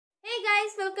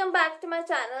guys, welcome back to my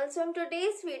channel. So in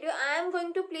today's video I am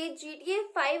going to play GTA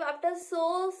 5 after so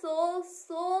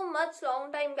much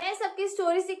long time. मैं सबकी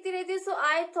story सीखती रहती हूँ, so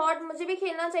I thought मुझे भी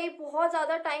खेलना चाहिए. बहुत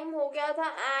ज्यादा टाइम हो गया था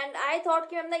and I thought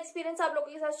कि मैं अपना एक्सपीरियंस आप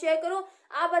लोगों के साथ शेयर करूँ.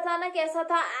 आप बताना कैसा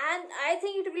था and I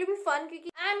think it will be fun क्योंकि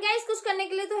and guys कुछ करने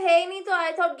के लिए तो है ही नहीं, तो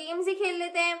I thought गेम्स ही खेल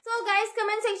लेते हैं. So guys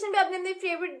कमेंट सेक्शन पे अपने अपने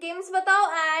फेवरेट गेम्स बताओ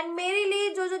and मेरे लिए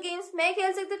जो जो गेम्स मैं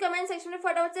खेल सकती हूँ कमेंट सेक्शन में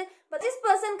फटाफट से. जिस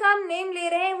पर्सन का हम नेम ले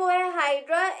रहे हैं वो है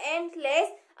हाइड्रा एंड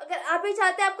लेस. अगर आप भी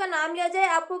चाहते हैं आपका नाम लिया जाए,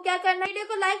 आपको क्या करना है, वीडियो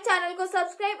को लाइक, चैनल को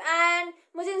सब्सक्राइब एंड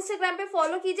मुझे इंस्टाग्राम पे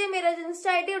फॉलो कीजिए. मेरा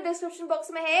इंस्टा आईडी और डिस्क्रिप्शन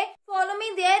बॉक्स में है, फॉलो मी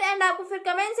देयर. एंड आपको फिर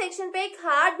कमेंट सेक्शन पे एक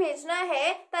हार्ट भेजना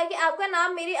है ताकि आपका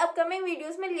नाम मेरी अपकमिंग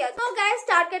वीडियोस में लिया जाए. तो गाइस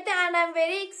स्टार्ट करते हैं and I am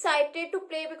very excited to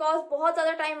play because बहुत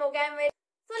ज्यादा टाइम हो गया है मेरे.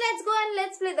 So let's go and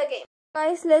let's play the game.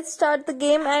 Guys let's start the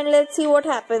game and let's see what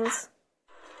happens.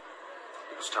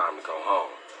 It's time to go home.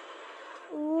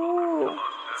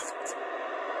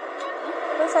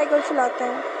 तो cycle चलाते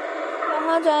हैं.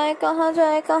 कहाँ जाए कहाँ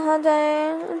जाए कहाँ जाए?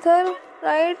 इधर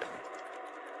राइट,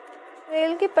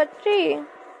 रेल की पटरी.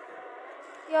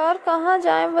 यार कहाँ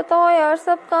जाए बताओ यार,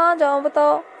 सब कहाँ जाओ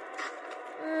बताओ.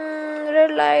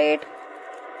 Red light.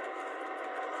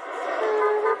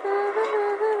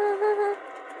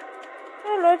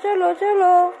 चलो चलो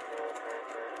चलो.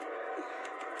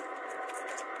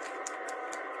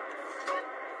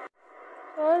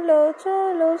 चलो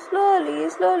चलो स्लोली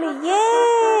स्लोली. ये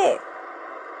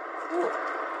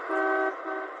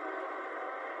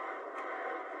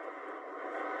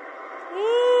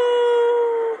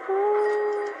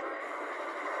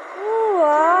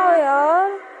वाह यार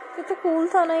कितना कूल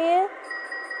था ना ये.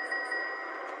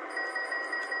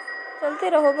 चलते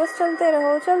रहो बस, चलते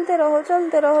रहो चलते रहो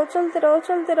चलते रहो चलते रहो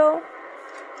चलते रहो.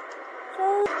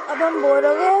 चल अब हम बोर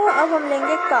हो गए, अब हम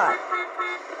लेंगे कार.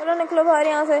 चलो निकलो बाहर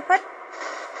यहाँ से. हट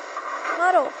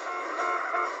मारो.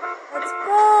 Let's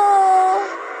go.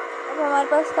 अब हमारे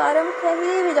पास कार है, हम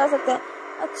कहीं भी जा सकते हैं.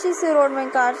 अच्छी सी रोड में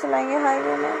कार चलाएंगे,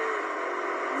 हाईवे में.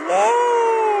 ये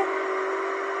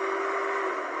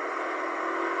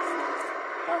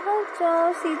कहाँ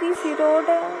जाओ, सीधी सी रोड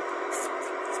है.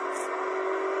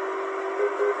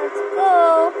 Let's go.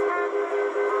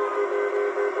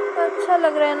 अच्छा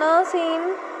लग रहा है ना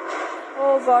सीन.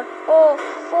 ओ गॉड,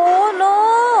 ओ नो.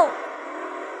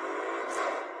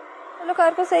 चलो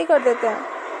कार को सही कर देते हैं.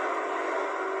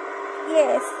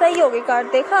 ये सही हो गई कार,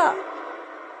 देखा.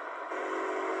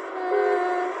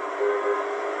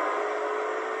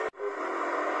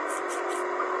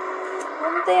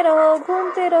 घूमते रहो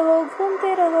घूमते रहो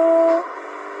घूमते रहो.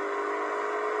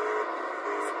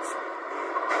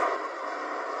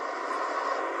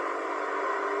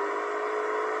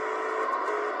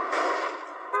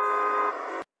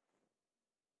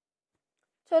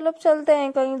 चलो अब चलते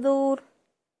हैं कहीं दूर,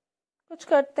 कुछ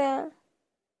करते हैं.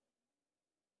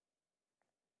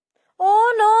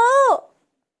 ओ नो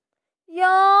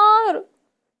यार,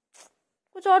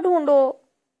 कुछ और ढूंढो.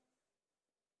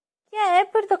 क्या है,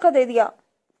 फिर धक्का दे दिया.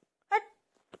 हट.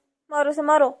 मारो से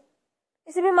मारो,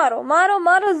 इसे भी मारो मारो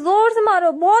मारो, जोर से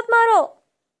मारो, बहुत मारो.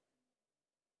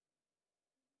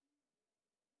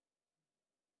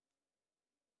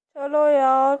 चलो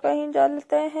यार कहीं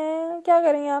चलते हैं. क्या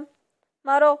करेंगे आप.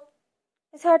 मारो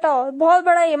इसे, हटाओ, बहुत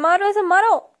बड़ा ये. मारो इसे,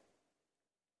 मारो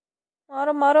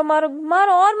मारो मारो मारो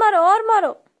मारो और मारो और मारो.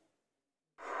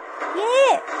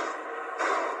 ये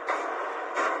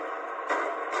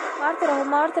मारते रहो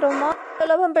मारते रहो.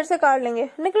 चलो अब हम फिर से काट लेंगे.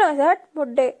 निकलो ऐसे. हट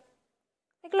बुड्ढे,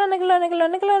 निकलो निकलो निकलो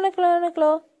निकलो निकलो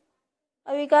निकलो.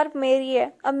 अभी कार मेरी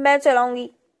है, अब मैं चलाऊंगी.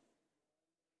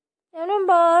 यार मैं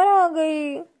बाहर आ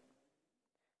गई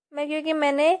मैं, क्योंकि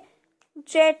मैंने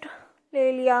जेट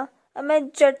ले लिया. अब मैं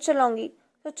जेट चलाऊंगी.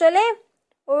 तो चले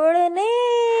उड़ने.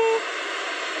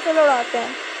 चलो उड़ाते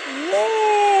हैं.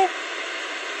 ये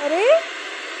अरे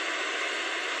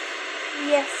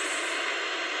यस.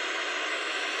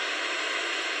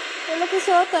 चलो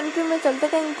किसी और कंट्री में चलते,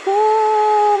 कहीं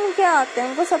घूम के आते हैं,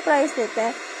 उनको सरप्राइज देते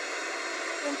हैं.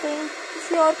 कहीं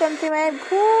किसी और कंट्री में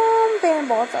घूमते हैं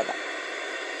बहुत ज्यादा.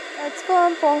 Let's go.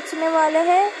 हम पहुंचने वाले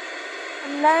हैं,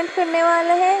 हम लैंड करने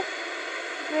वाले हैं.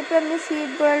 कृपया अपनी सीट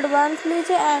बेल्ट बांध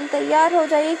लीजिए एंड तैयार हो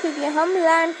जाइए क्योंकि हम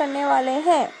लैंड करने वाले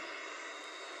हैं.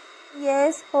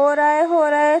 यस हो रहा है.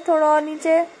 थोड़ा और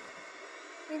नीचे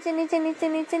नीचे नीचे नीचे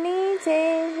नीचे नीचे.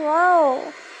 वाओ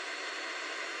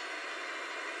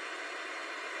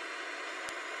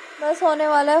बस होने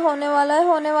वाला है होने वाला है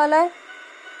होने वाला है.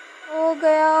 हो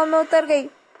गया, मैं उतर गई.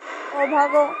 ओ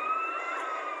भागो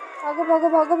भागो भागो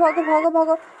भागो भागो भागो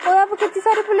भागो. ओ यहाँ पे कितनी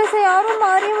सारी पुलिस है यार, वो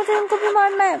मार रही है मुझे, उनको भी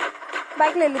मारना है.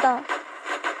 बाइक ले लेता हूँ,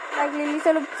 बाइक ले ली.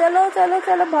 चलो चलो चलो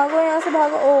चलो भागो यहाँ से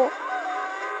भागो. ओ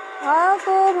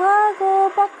भागो भागो,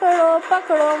 पकड़ो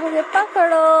पकड़ो मुझे,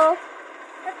 पकड़ो।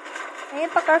 नहीं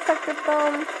पकड़ सकते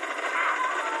तुम,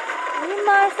 नहीं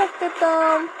मार सकते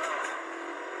तुम।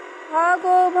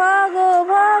 भागो भागो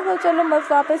भागो। चलो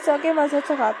बस वापस जाके मजे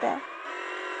चखाते हैं।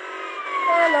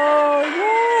 चलो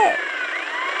ये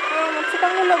मुझसे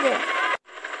पंगे लोगे।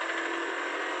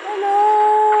 हेलो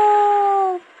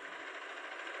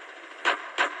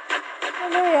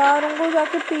चलो यार, उनको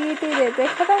जाके पीट ही देते,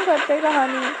 खत्म करते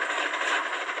कहानी,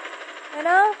 है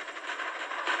ना।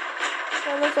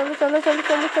 चलो चलो चलो चलो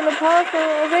चलो चलो भागो।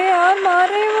 अरे यार मार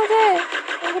रही है मुझे,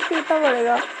 मुझे पीटना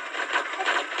पड़ेगा।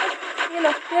 ये लो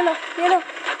ये लो ये लो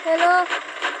ये लो,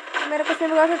 मेरे कुछ नहीं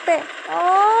बिगाड़ सकते।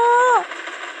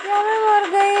 यार मैं मर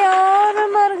गई, यार मैं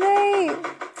मर गई।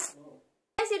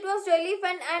 It was really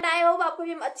fun and I hope आपको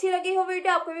भी अच्छी लगी हो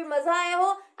वीडियो, आपको भी मजा आया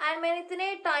हो। एंड मैंने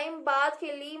इतने टाइम बाद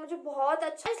खेली, मुझे बहुत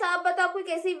अच्छा। आप बताओ आपको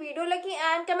कैसी वीडियो लगी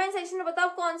एंड कमेंट सेक्शन में बताओ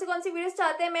कौन सी वीडियोस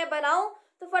चाहते हैं मैं बनाऊं।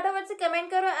 तो फटाफट से कमेंट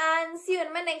करो and C you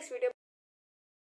in my next video.